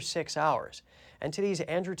under 6 hours. NTD's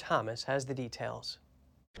Andrew Thomas has the details.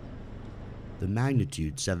 The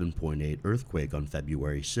magnitude 7.8 earthquake on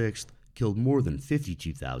February 6th killed more than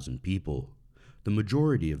 52,000 people. The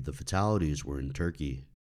majority of the fatalities were in Turkey.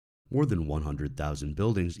 More than 100,000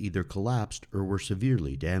 buildings either collapsed or were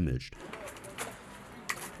severely damaged.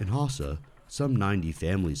 In Hassa, some 90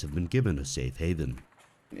 families have been given a safe haven.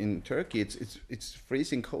 In Turkey, it's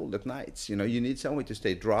freezing cold at nights. You know, you need somewhere to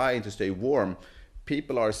stay dry and to stay warm.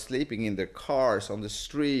 People are sleeping in their cars, on the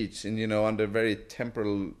streets, and, you know, under very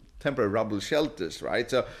temporary rubble shelters,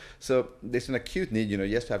 right? So there's an acute need, you know,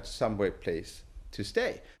 just to have somewhere place to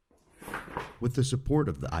stay. With the support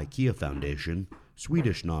of the IKEA Foundation,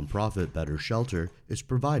 Swedish nonprofit Better Shelter is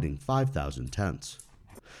providing 5,000 tents.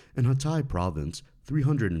 In Hatay province,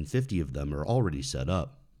 350 of them are already set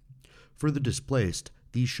up. For the displaced,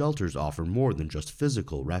 these shelters offer more than just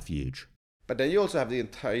physical refuge. But then you also have the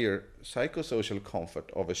entire psychosocial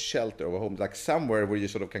comfort of a shelter, of a home, like somewhere where you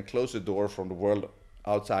sort of can close the door from the world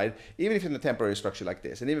outside, even if in a temporary structure like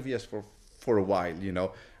this, and even if just for a while, you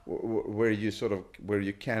know, where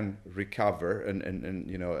you can recover and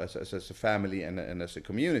you know, as a family and as a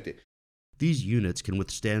community. These units can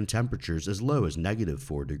withstand temperatures as low as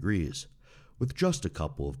 -4 degrees. With just a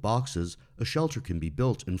couple of boxes, a shelter can be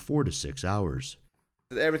built in 4 to 6 hours.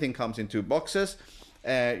 Everything comes in 2 boxes.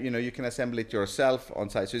 You know, you can assemble it yourself on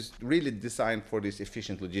site. So it's really designed for this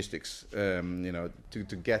efficient logistics, you know,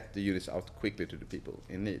 to get the units out quickly to the people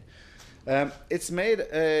in need. It's made,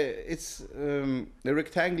 it's a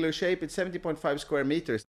rectangular shape. It's 70.5 square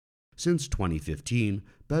meters. Since 2015,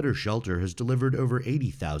 Better Shelter has delivered over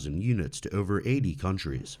 80,000 units to over 80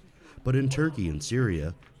 countries. But in Turkey and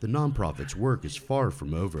Syria, the nonprofit's work is far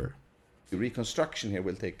from over. The reconstruction here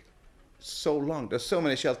will take so long. There's so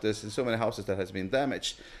many shelters and so many houses that has been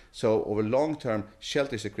damaged. So over long term,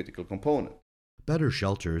 shelter is a critical component. Better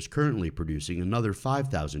Shelter is currently producing another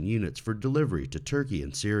 5,000 units for delivery to Turkey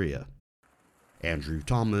and Syria. Andrew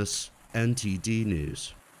Thomas, NTD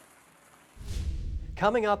News.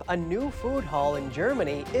 Coming up, a new food hall in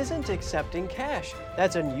Germany isn't accepting cash.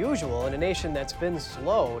 That's unusual in a nation that's been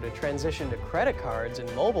slow to transition to credit cards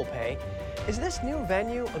and mobile pay. Is this new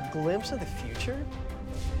venue a glimpse of the future?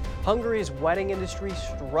 Hungary's wedding industry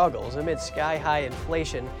struggles amid sky-high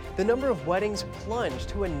inflation. The number of weddings plunged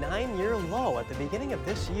to a 9-year low at the beginning of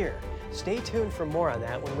this year. Stay tuned for more on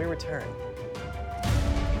that when we return.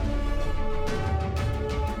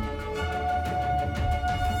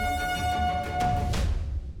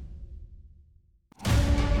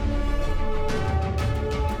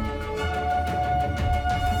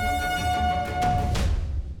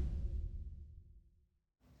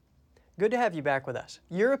 Good to have you back with us.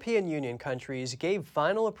 European Union countries gave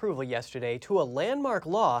final approval yesterday to a landmark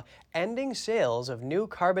law ending sales of new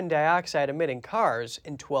carbon dioxide-emitting cars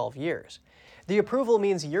in 12 years. The approval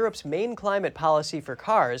means Europe's main climate policy for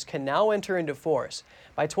cars can now enter into force.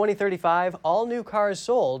 By 2035, all new cars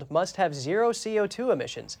sold must have zero CO2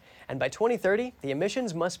 emissions, and by 2030, the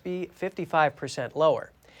emissions must be 55%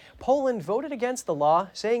 lower. Poland voted against the law,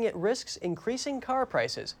 saying it risks increasing car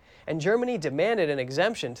prices, and Germany demanded an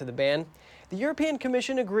exemption to the ban. The European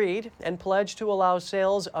Commission agreed and pledged to allow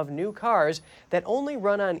sales of new cars that only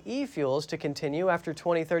run on e-fuels to continue after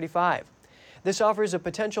 2035. This offers a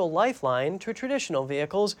potential lifeline to traditional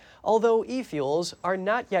vehicles, although e-fuels are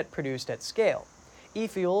not yet produced at scale.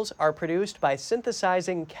 E-fuels are produced by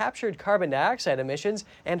synthesizing captured carbon dioxide emissions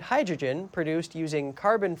and hydrogen produced using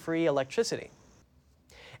carbon-free electricity.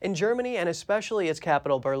 In Germany, and especially its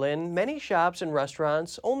capital Berlin, many shops and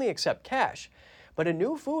restaurants only accept cash. But a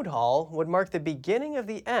new food hall would mark the beginning of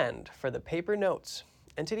the end for the paper notes.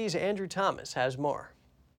 NTD's Andrew Thomas has more.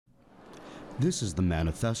 This is the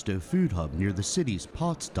Manifesto food hub near the city's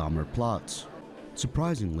Potsdamer Platz.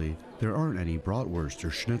 Surprisingly, there aren't any bratwurst or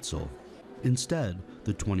schnitzel. Instead,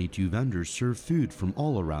 the 22 vendors serve food from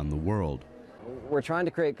all around the world. We're trying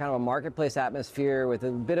to create kind of a marketplace atmosphere with a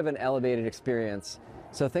bit of an elevated experience.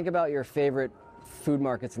 So think about your favorite food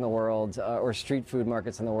markets in the world or street food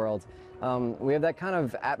markets in the world. We have that kind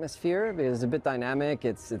of atmosphere because it's a bit dynamic,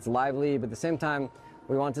 it's lively, but at the same time,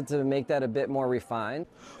 we wanted to make that a bit more refined.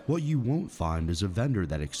 What you won't find is a vendor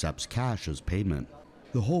that accepts cash as payment.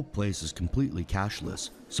 The whole place is completely cashless,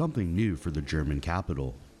 something new for the German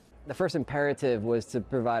capital. The first imperative was to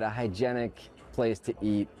provide a hygienic place to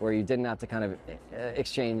eat where you didn't have to kind of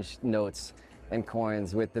exchange notes and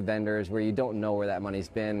coins with the vendors, where you don't know where that money's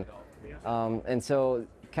been. And so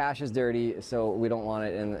cash is dirty, so we don't want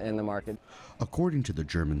it in the market. According to the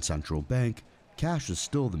German central bank, cash is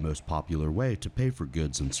still the most popular way to pay for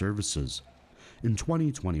goods and services. In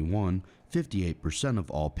 2021, 58% of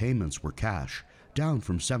all payments were cash, down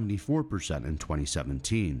from 74% in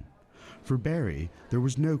 2017. For Barry, there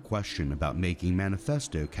was no question about making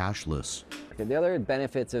Manifesto cashless. The other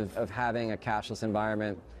benefits of having a cashless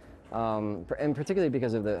environment and particularly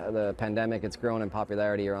because of the pandemic, it's grown in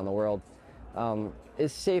popularity around the world,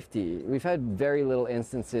 is safety. We've had very little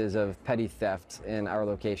instances of petty theft in our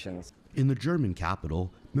locations. In the German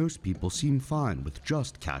capital, most people seem fine with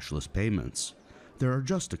just cashless payments. There are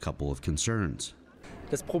just a couple of concerns.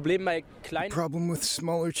 The problem with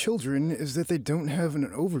smaller children is that they don't have an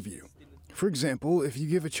overview. For example, if you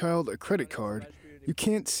give a child a credit card, you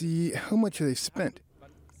can't see how much they've spent.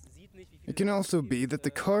 It can also be that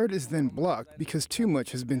the card is then blocked because too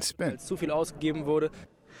much has been spent.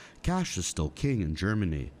 Cash is still king in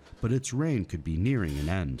Germany, but its reign could be nearing an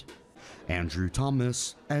end. Andrew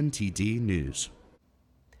Thomas, NTD News.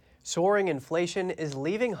 Soaring inflation is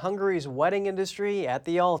leaving Hungary's wedding industry at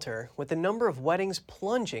the altar, with the number of weddings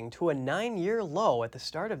plunging to a 9-year low at the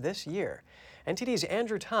start of this year. NTD's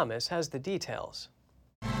Andrew Thomas has the details.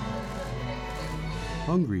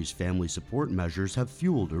 Hungary's family support measures have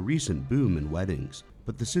fueled a recent boom in weddings,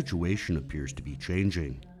 but the situation appears to be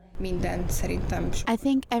changing. I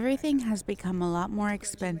think everything has become a lot more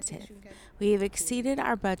expensive. We have exceeded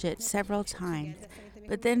our budget several times,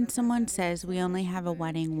 but then someone says we only have a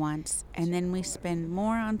wedding once, and then we spend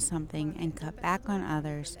more on something and cut back on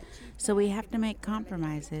others, so we have to make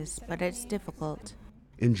compromises, but it's difficult.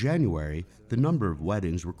 In January, the number of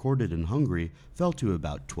weddings recorded in Hungary fell to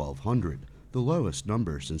about 1,200, the lowest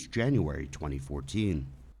number since January 2014.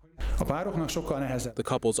 The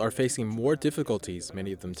couples are facing more difficulties,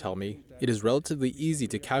 many of them tell me. It is relatively easy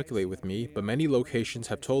to calculate with me, but many locations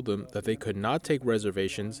have told them that they could not take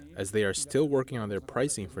reservations as they are still working on their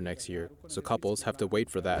pricing for next year, so couples have to wait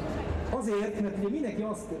for that.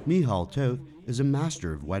 Michal Toth is a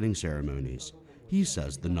master of wedding ceremonies. He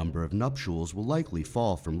says the number of nuptials will likely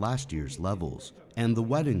fall from last year's levels, and the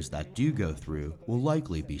weddings that do go through will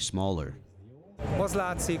likely be smaller.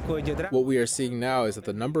 What we are seeing now is that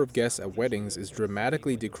the number of guests at weddings is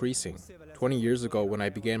dramatically decreasing. 20 years ago, when I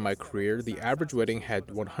began my career, the average wedding had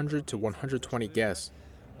 100 to 120 guests.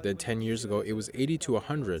 Then 10 years ago, it was 80 to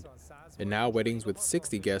 100. And now weddings with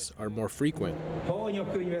 60 guests are more frequent.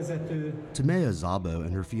 Tamea Zabo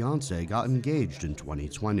and her fiancé got engaged in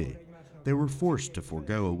 2020. They were forced to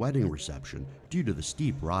forego a wedding reception due to the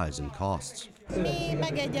steep rise in costs.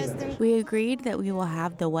 We agreed that we will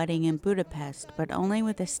have the wedding in Budapest, but only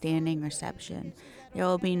with a standing reception. There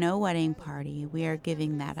will be no wedding party. We are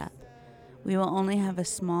giving that up. We will only have a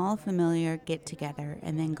small familiar get-together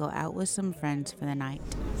and then go out with some friends for the night.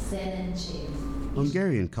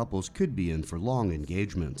 Hungarian couples could be in for long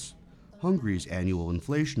engagements. Hungary's annual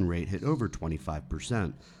inflation rate hit over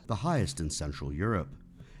 25%, the highest in Central Europe.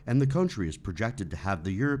 And the country is projected to have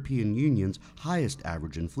the European Union's highest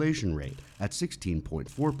average inflation rate at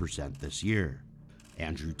 16.4% this year.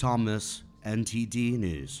 Andrew Thomas, NTD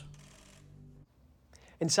News.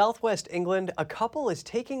 In southwest England, a couple is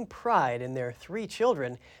taking pride in their 3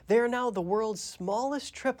 children. They are now the world's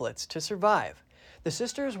smallest triplets to survive. The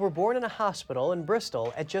sisters were born in a hospital in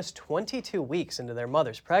Bristol at just 22 weeks into their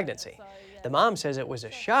mother's pregnancy. The mom says it was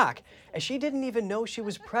a shock, as she didn't even know she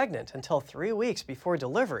was pregnant until 3 weeks before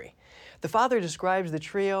delivery. The father describes the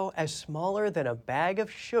trio as smaller than a bag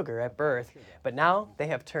of sugar at birth, but now they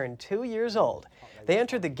have turned 2 years old. They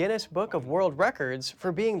entered the Guinness Book of World Records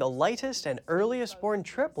for being the lightest and earliest born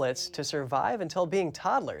triplets to survive until being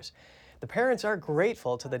toddlers. The parents are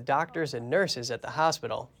grateful to the doctors and nurses at the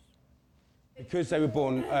hospital. Because they were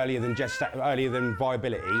born earlier than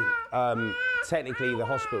viability, technically the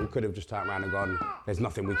hospital could have just turned around and gone, there's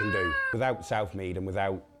nothing we can do. Without Southmead and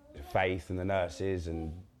without Faith and the nurses,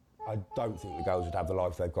 and I don't think the girls would have the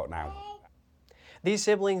life they've got now. These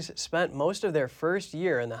siblings spent most of their first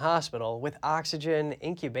year in the hospital with oxygen,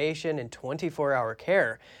 incubation, and 24-hour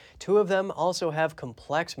care. 2 of them also have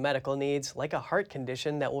complex medical needs, like a heart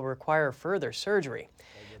condition that will require further surgery.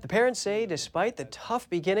 The parents say despite the tough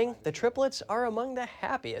beginning, the triplets are among the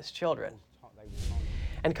happiest children.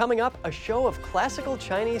 And coming up, a show of classical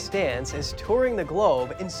Chinese dance is touring the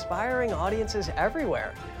globe, inspiring audiences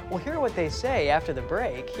everywhere. We'll hear what they say after the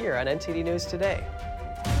break here on NTD News Today.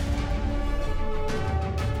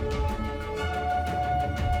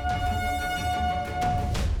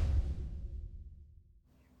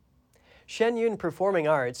 Shenyun Performing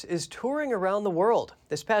Arts is touring around the world.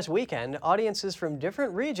 This past weekend, audiences from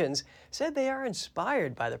different regions said they are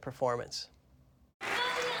inspired by the performance.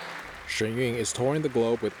 Shenyun is touring the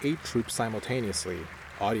globe with 8 troops simultaneously.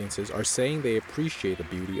 Audiences are saying they appreciate the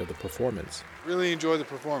beauty of the performance. Really enjoy the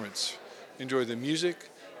performance. Enjoy the music,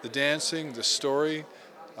 the dancing, the story,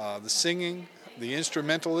 the singing, the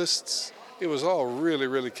instrumentalists. It was all really,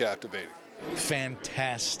 really captivating.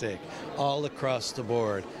 Fantastic, all across the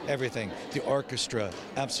board, everything. The orchestra,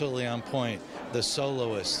 absolutely on point. The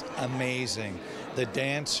soloists, amazing. The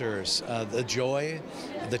dancers, the joy,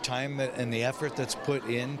 the time and the effort that's put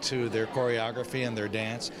into their choreography and their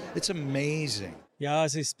dance, it's amazing.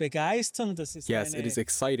 Yes, it is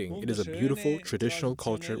exciting. It is a beautiful, traditional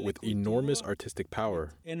culture with enormous artistic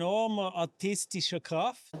power.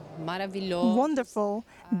 Wonderful,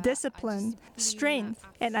 discipline, strength,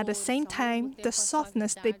 and at the same time, the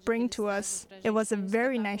softness they bring to us. It was a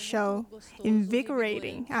very nice show,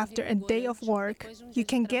 invigorating after a day of work. You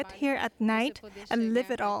can get here at night and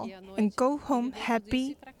live it all, and go home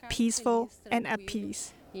happy, peaceful, and at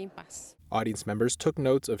peace. Audience members took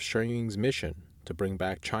notes of Shenyung's mission to bring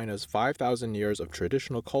back China's 5,000 years of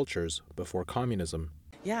traditional cultures before communism.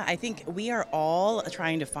 Yeah, I think we are all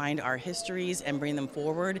trying to find our histories and bring them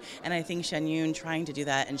forward, and I think Shenyun trying to do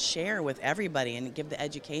that and share with everybody and give the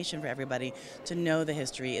education for everybody to know the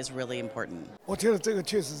history is really important.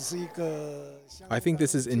 I think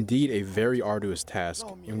this is indeed a very arduous task,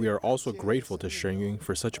 and we are also grateful to Shenyun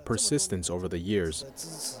for such persistence over the years.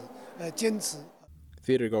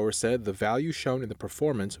 Theatergoers said the value shown in the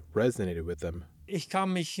performance resonated with them.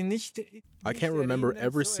 I can't remember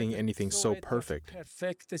ever seeing anything so perfect.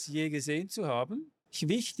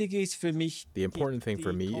 The important thing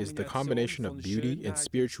for me is the combination of beauty and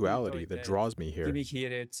spirituality that draws me here.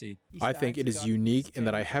 I think it is unique in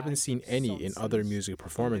that I haven't seen any in other music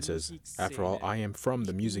performances. After all, I am from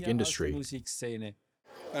the music industry. And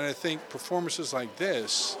I think performances like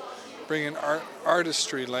this, bringing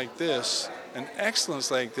artistry like this, and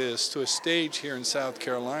excellence like this to a stage here in South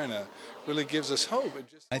Carolina really gives us hope.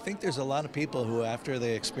 I think there's a lot of people who, after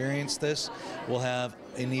they experience this, will have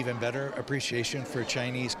an even better appreciation for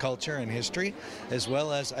Chinese culture and history, as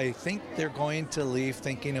well as I think they're going to leave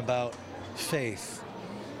thinking about faith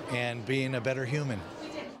and being a better human.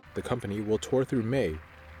 The company will tour through May.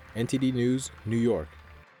 NTD News, New York.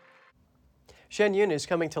 Shenyun is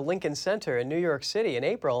coming to Lincoln Center in New York City in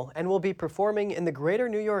April and will be performing in the greater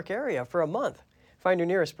New York area for a month. Find your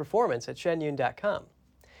nearest performance at shenyun.com.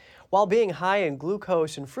 While being high in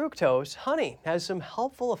glucose and fructose, honey has some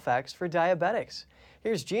helpful effects for diabetics.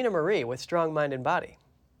 Here's Gina Marie with Strong Mind and Body.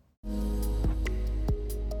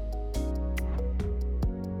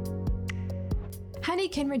 Honey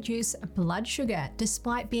can reduce blood sugar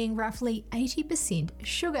despite being roughly 80%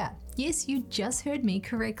 sugar. Yes, you just heard me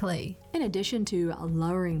correctly. In addition to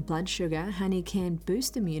lowering blood sugar, honey can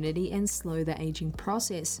boost immunity and slow the aging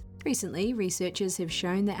process. Recently, researchers have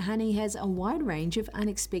shown that honey has a wide range of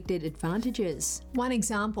unexpected advantages. One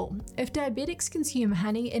example, if diabetics consume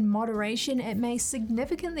honey in moderation, it may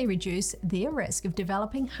significantly reduce their risk of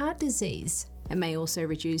developing heart disease. It may also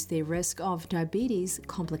reduce their risk of diabetes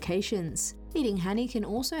complications. Eating honey can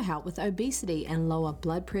also help with obesity and lower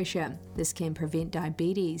blood pressure. This can prevent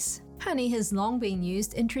diabetes. Honey has long been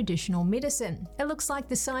used in traditional medicine. It looks like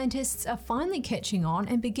the scientists are finally catching on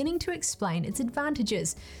and beginning to explain its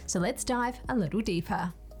advantages. So let's dive a little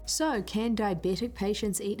deeper. So, can diabetic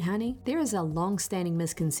patients eat honey? There is a long-standing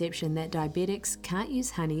misconception that diabetics can't use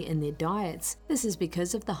honey in their diets. This is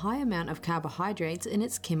because of the high amount of carbohydrates in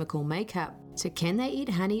its chemical makeup. So can they eat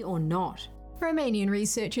honey or not? Romanian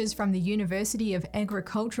researchers from the University of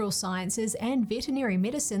Agricultural Sciences and Veterinary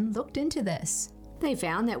Medicine looked into this. They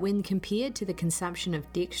found that when compared to the consumption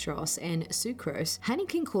of dextrose and sucrose, honey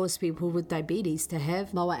can cause people with diabetes to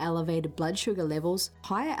have lower elevated blood sugar levels,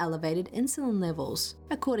 higher elevated insulin levels.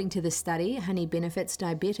 According to the study, honey benefits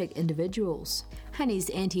diabetic individuals.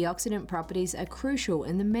 Honey's antioxidant properties are crucial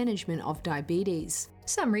in the management of diabetes.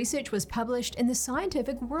 Some research was published in the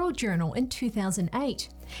Scientific World Journal in 2008.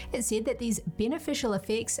 It said that these beneficial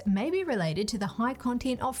effects may be related to the high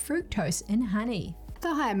content of fructose in honey.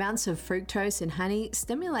 The high amounts of fructose in honey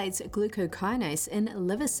stimulates glucokinase in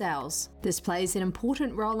liver cells. This plays an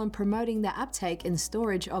important role in promoting the uptake and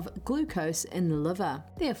storage of glucose in the liver.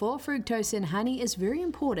 Therefore, fructose in honey is very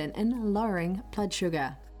important in lowering blood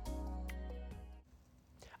sugar.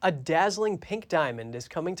 A dazzling pink diamond is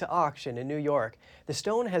coming to auction in New York. The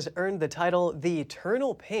stone has earned the title the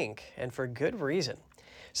Eternal Pink, and for good reason.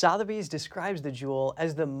 Sotheby's describes the jewel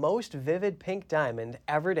as the most vivid pink diamond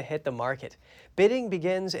ever to hit the market. Bidding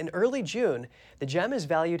begins in early June. The gem is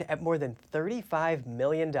valued at more than $35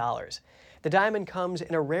 million. The diamond comes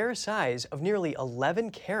in a rare size of nearly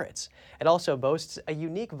 11 carats. It also boasts a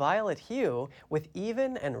unique violet hue with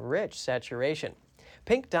even and rich saturation.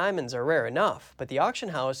 Pink diamonds are rare enough, but the auction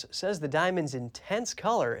house says the diamond's intense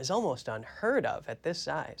color is almost unheard of at this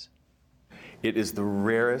size. It is the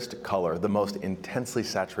rarest color, the most intensely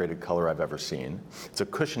saturated color I've ever seen. It's a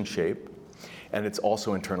cushion shape, and it's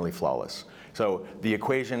also internally flawless. So the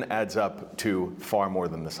equation adds up to far more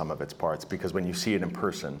than the sum of its parts, because when you see it in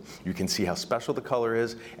person, you can see how special the color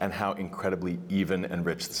is and how incredibly even and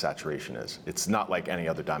rich the saturation is. It's not like any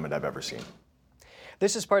other diamond I've ever seen.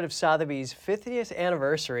 This is part of Sotheby's 50th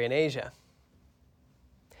anniversary in Asia.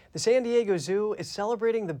 The San Diego Zoo is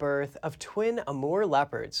celebrating the birth of twin Amur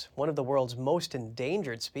leopards, one of the world's most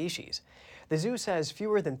endangered species. The zoo says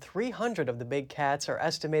fewer than 300 of the big cats are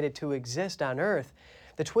estimated to exist on Earth.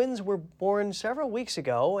 The twins were born several weeks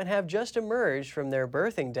ago and have just emerged from their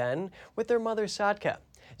birthing den with their mother Satka.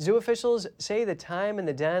 Zoo officials say the time in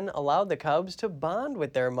the den allowed the cubs to bond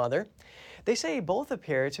with their mother. They say both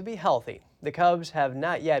appear to be healthy. The cubs have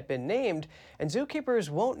not yet been named, and zookeepers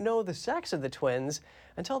won't know the sex of the twins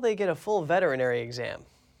until they get a full veterinary exam.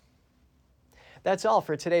 That's all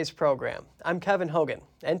for today's program. I'm Kevin Hogan,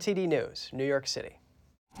 NTD News, New York City.